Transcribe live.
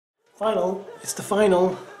Final. It's the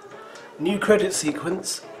final. New credit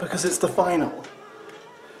sequence because it's the final.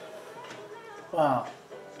 Wow.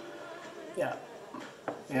 Yeah.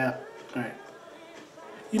 Yeah. Great.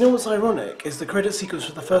 You know what's ironic is the credit sequence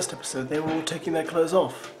for the first episode, they were all taking their clothes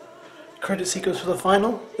off. Credit sequence for the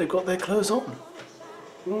final, they've got their clothes on.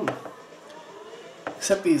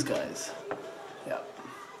 Except these guys. Yeah.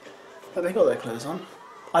 But they got their clothes on.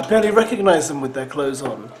 I barely recognise them with their clothes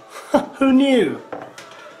on. Who knew?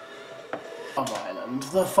 Love Island,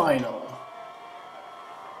 the final.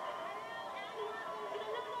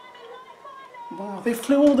 Wow, they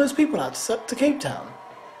flew all those people out to Cape Town.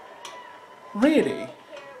 Really?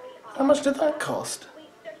 How much did that cost?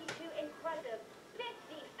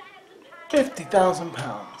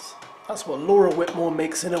 £50,000. That's what Laura Whitmore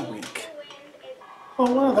makes in a week.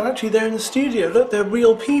 Oh wow, they're actually there in the studio. Look, they're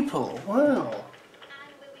real people. Wow.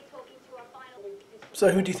 So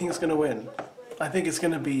who do you think is going to win? I think it's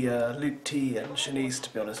going to be Luke T and SIANNISE, to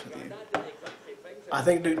be honest with you. I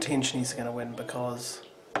think Luke T and SIANNISE are going to win because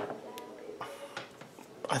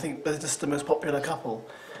I think they're just the most popular couple.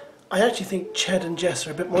 I actually think Ched and Jess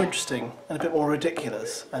are a bit more interesting and a bit more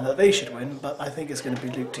ridiculous, and that they should win, but I think it's going to be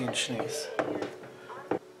Luke T and SIANNISE.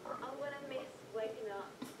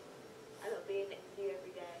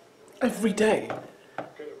 Every day?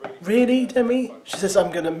 Really, Demi? She says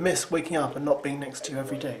I'm going to miss waking up and not being next to you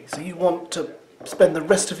every day. So you want to spend the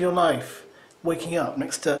rest of your life waking up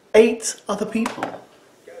next to 8 other people?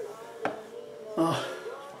 Oh.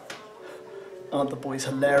 Aren't the boys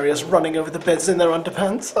hilarious, running over the beds in their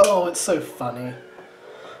underpants? Oh, it's so funny.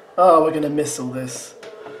 Oh, we're going to miss all this.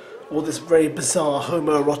 All this very bizarre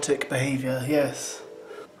homoerotic behaviour, yes.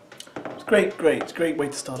 It's great way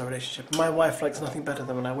to start a relationship. My wife likes nothing better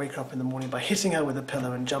than when I wake her up in the morning by hitting her with a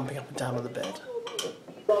pillow and jumping up and down on the bed.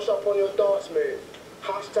 Brush up on your dance move.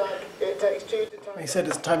 Hashtag it takes 2 to tango. He said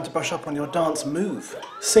it's time to brush up on your dance move.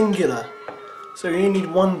 Singular. So you only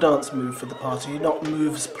need one dance move for the party, not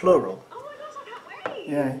moves plural.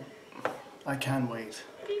 Yeah, I can wait.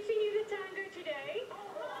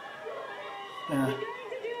 Yeah.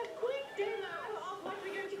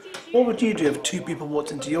 What would you do if 2 people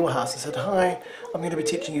walked into your house and said, "Hi, I'm going to be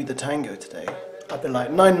teaching you the tango today"? I'd be like,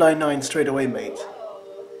 999 straight away, mate.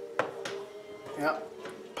 Yeah,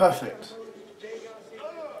 perfect.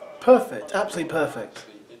 Perfect, absolutely perfect.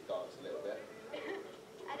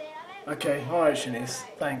 Okay, alright SIANNISE,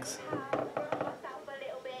 thanks.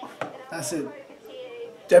 That's it.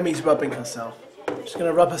 Demi's rubbing herself. She's going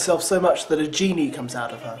to rub herself so much that a genie comes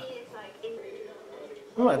out of her.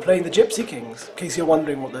 Alright, playing the Gypsy Kings. In case you're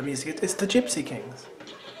wondering what their music is, it's the Gypsy Kings.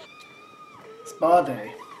 Spa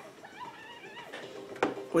day.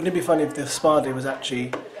 Wouldn't it be funny if the spa day was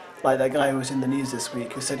actually like that guy who was in the news this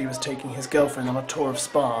week who said he was taking his girlfriend on a tour of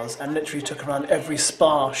spas and literally took around every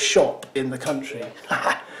spa shop in the country.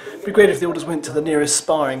 It'd be great if they all just went to the nearest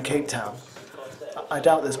spa in Cape Town. I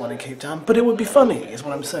doubt there's one in Cape Town, but it would be funny, is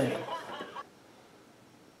what I'm saying.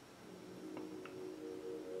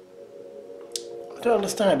 I don't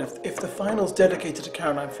understand. If the final's dedicated to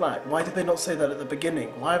Caroline Flack, why did they not say that at the beginning?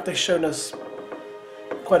 Why have they shown us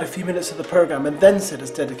quite a few minutes of the programme and then said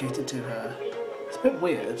it's dedicated to her? It's a bit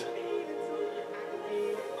weird.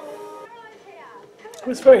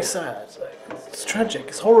 It's very sad. It's tragic.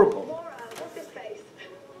 It's horrible.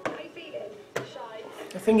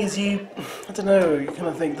 The thing is, I don't know, you kind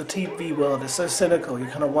of think the TV world is so cynical, you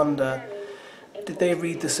kind of wonder, did they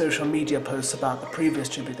read the social media posts about the previous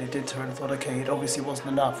tribute they did to her and thought, okay, it obviously wasn't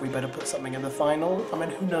enough, we better put something in the final? I mean,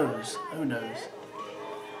 who knows? Who knows?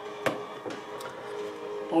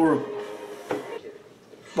 Horrible.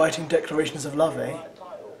 Writing declarations of love, eh?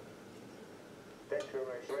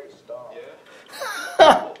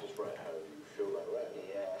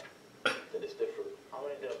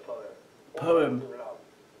 Poem.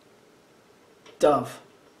 Dove.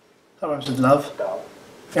 That rhymes with love. Dove.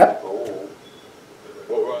 Yep. Oh.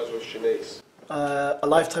 What rhymes with SIANNISE? A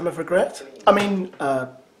lifetime of regret. I mean,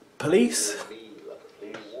 police.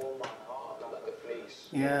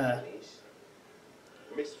 Yeah.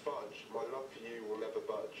 Miss Fudge, my love for you will never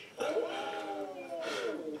budge.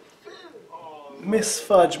 Miss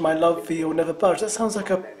Fudge, my love for you will never budge. That sounds like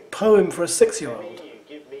a poem for a 6-year-old.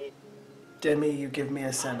 Demi, you give me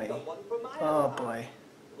a semi. Oh boy.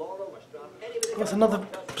 That's another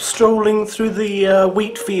strolling through the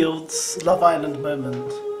wheat fields Love Island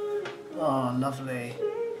moment. Oh, lovely.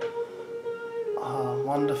 Oh,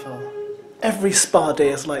 wonderful. Every spa day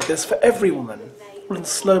is like this for every woman. All in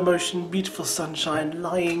slow motion, beautiful sunshine,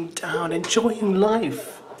 lying down, enjoying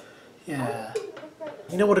life. Yeah.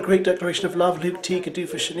 You know what a great declaration of love Luke T could do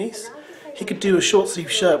for SIANNISE? He could do a short sleeve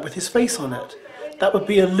shirt with his face on it. That would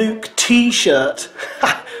be a Luke t-shirt.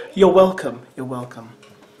 You're welcome. You're welcome.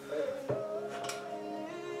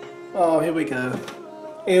 Oh, here we go.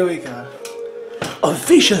 Here we go. A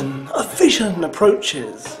vision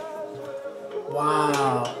approaches.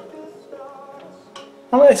 Wow.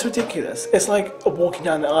 Oh, it's ridiculous. It's like walking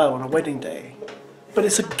down the aisle on a wedding day. But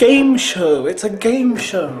it's a game show. It's a game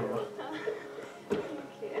show.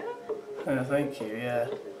 Oh, thank you, yeah.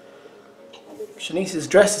 Shanice's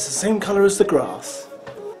dress is the same colour as the grass.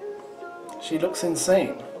 She looks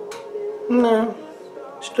insane. No.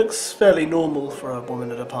 She looks fairly normal for a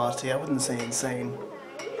woman at a party. I wouldn't say insane.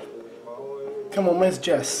 Come on, where's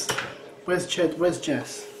Jess? Where's Ched? Where's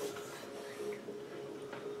Jess?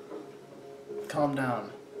 Calm down.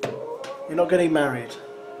 You're not getting married.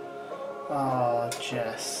 Ah, oh,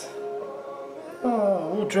 Jess.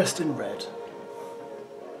 Oh, all dressed in red.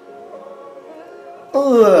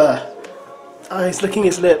 Ugh. Ah, he's licking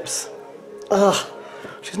his lips. Ah,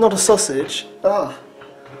 she's not a sausage. Ah.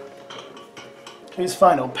 Who's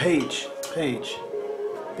final? Paige. Paige.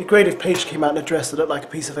 It'd be great if Paige came out in a dress that looked like a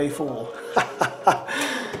piece of A4.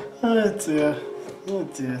 Oh dear. Oh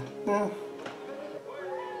dear.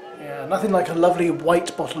 Yeah, nothing like a lovely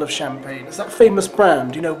white bottle of champagne. Is that famous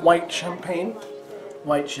brand? Do you know white champagne?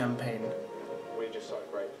 White champagne. We're just so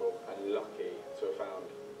grateful and lucky to have found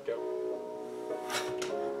girl.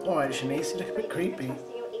 Alright, Shanice, you look a bit creepy.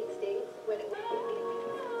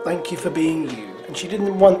 Thank you for being you. And she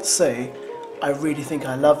didn't once say, I really think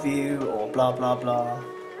I love you, or blah blah blah.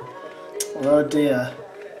 Oh dear.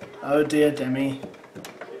 Oh dear, Demi.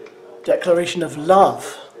 Declaration of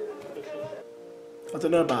love. I don't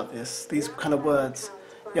know about this. These kind of words.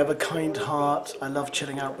 You have a kind heart. I love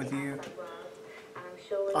chilling out with you.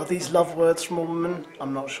 Are these love words from a woman?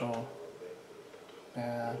 I'm not sure.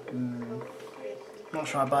 Yeah. Not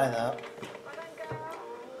sure I buy that.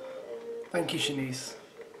 Thank you, Shanice.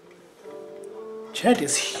 Ched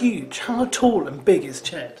is huge. How tall and big is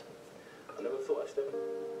Ched? I never thought I'd step.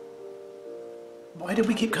 Why did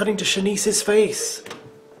we keep cutting to Shanice's face?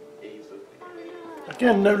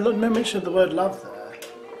 Again, no mention of the word love there.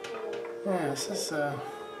 Yeah, this is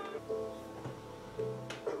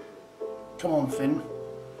Come on, Finn.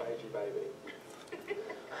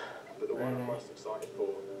 Really?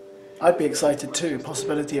 I'd be excited too.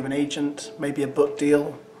 Possibility of an agent, maybe a book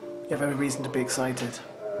deal. You have every reason to be excited.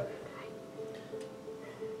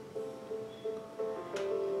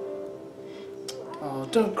 Oh,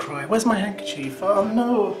 don't cry. Where's my handkerchief? Oh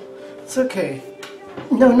no. It's okay.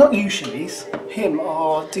 No, not you, Shanice. Him.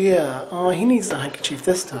 Oh dear. Oh, he needs the handkerchief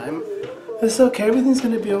this time. It's okay. Everything's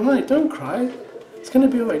going to be alright. Don't cry. It's going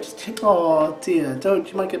to be alright. Just take... Oh dear. Don't.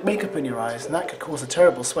 You might get makeup in your eyes and that could cause a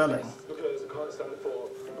terrible swelling.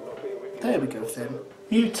 There we go, Finn.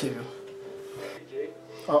 You too.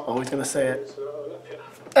 Uh-oh, he's going to say it.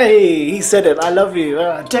 Hey, he said it. I love you.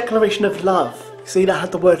 Declaration of love. See, that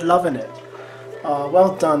had the word love in it. Oh,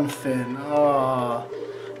 well done, Finn. Oh,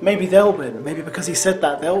 maybe they'll win. Maybe because he said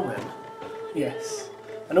that, they'll win. Yes.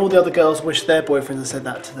 And all the other girls wish their boyfriends had said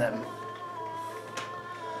that to them.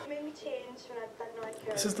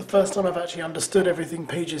 This is the first time I've actually understood everything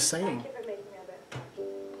Paige is saying.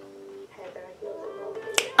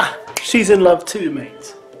 Ah, she's in love too,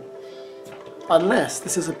 mate. Unless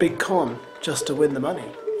this is a big con, just to win the money.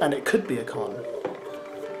 And it could be a con.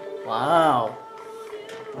 Wow.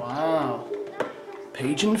 Wow.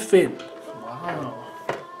 Paige and Finn. Wow.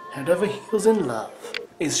 Head over heels in love.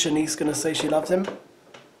 Is Shanice going to say she loves him?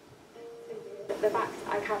 The fact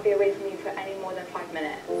I can't be away from you for any more than 5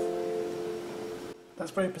 minutes.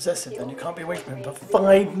 That's very possessive then. You can't be away from him for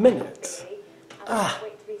 5 minutes. Ah.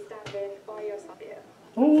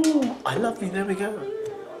 Oh, I love you. There we go.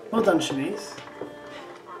 Well done, Shanice.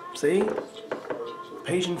 See?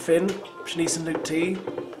 Paige and Finn. Shanice and Luke T.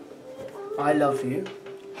 I love you.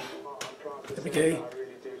 There we go.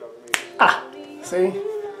 Ah! See?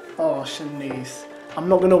 Oh, Shanice. I'm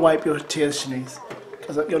not going to wipe your tears, Shanice.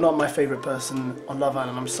 Because you're not my favourite person on Love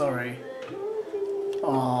Island. I'm sorry.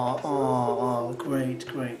 Oh, great,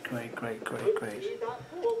 great, great, great, great, great.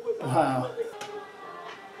 Wow.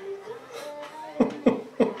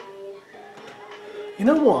 You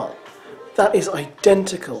know what? That is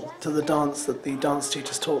identical to the dance that the dance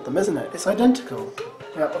teachers taught them, isn't it? It's identical.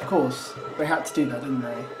 Yeah, of course. They had to do that, didn't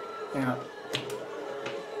they? Yeah.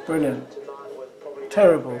 Brilliant.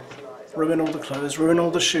 Terrible. Ruin all the clothes, ruin all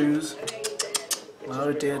the shoes.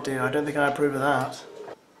 Oh dear, dear. I don't think I approve of that.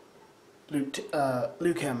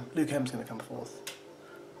 Luke M. Luke M's going to come forth.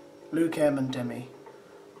 Luke M and Demi.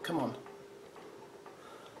 Come on.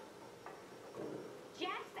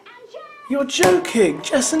 You're joking!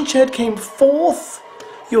 Jess and Ched came fourth?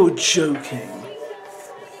 You're joking.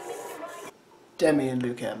 Demi and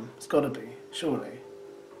Luke M. It's got to be, surely.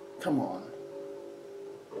 Come on.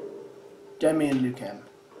 Demi and Luke M.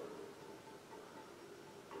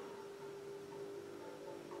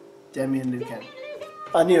 Demi and Luke M.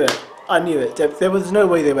 I knew it. I knew it. There was no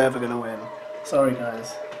way they were ever going to win. Sorry,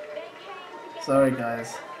 guys. Sorry,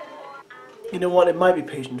 guys. You know what? It might be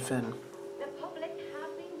Paige and Finn.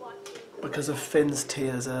 Because of Finn's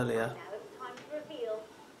tears earlier.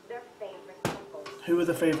 Who were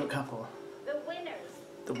the favourite couple? The winners.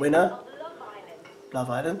 The winner? Of Love Island. Love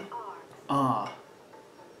Island? Ah.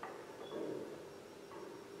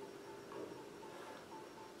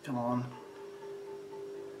 Come on.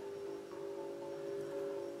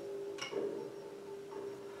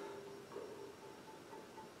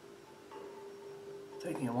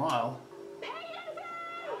 Taking a while.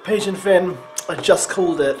 Paige and Finn, I just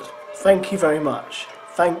called it. Thank you very much.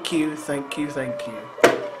 Thank you, thank you, thank you.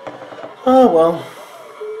 Oh well.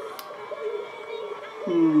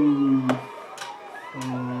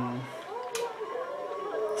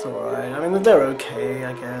 It's alright. I mean, they're okay,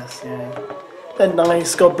 I guess, yeah. They're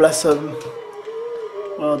nice, God bless them.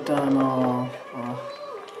 Well done,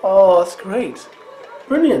 oh, that's great.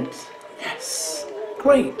 Brilliant. Yes.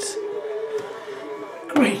 Great.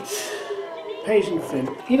 Great. Paige and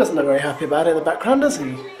Finn. He doesn't look very happy about it in the background, does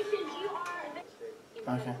he?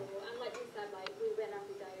 Okay.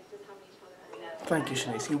 Thank you,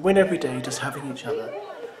 Shanice. You win every day just having each other.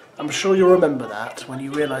 I'm sure you'll remember that when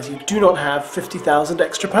you realise you do not have 50,000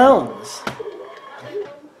 extra pounds.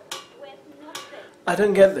 I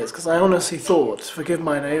don't get this, because I honestly thought, forgive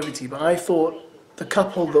my naivety, but I thought the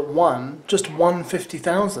couple that won just won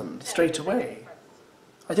 50,000 straight away.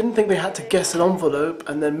 I didn't think they had to guess an envelope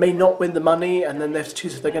and then may not win the money and then they have to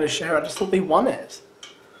choose if they're going to share it. I just thought they won it.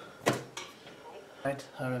 Right,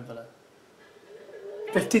 her envelope.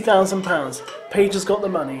 £50,000. Paige has got the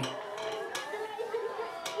money.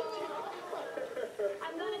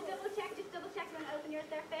 I'm going to just double check and open yours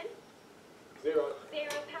there, Finn.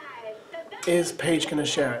 £0. Is Paige going to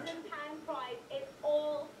share it? £1,000 prize is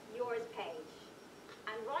all yours, Paige.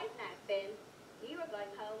 And right now, Finn, you are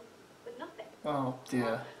going home with nothing. Oh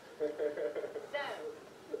dear. So,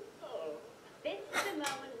 this is the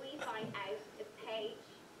moment we find out if Paige,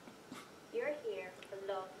 you're here for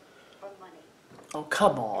love or money. Oh,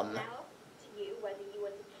 come on. Now up to you whether you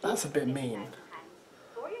want to keep That's a bit mean. £50,000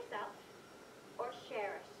 for yourself or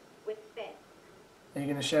share it with Finn. Are you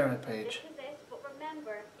going to share it, Paige? This is it, but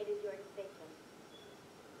remember, it is your decision.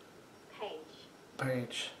 Paige,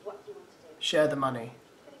 Paige. what do you want to do? Share the money.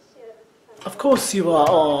 Please share it with the Of course you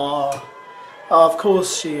are. Oh, of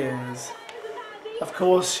course she is. Of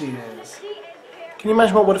course she is. Can you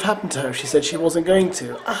imagine what would have happened to her if she said she wasn't going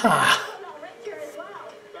to? Ah.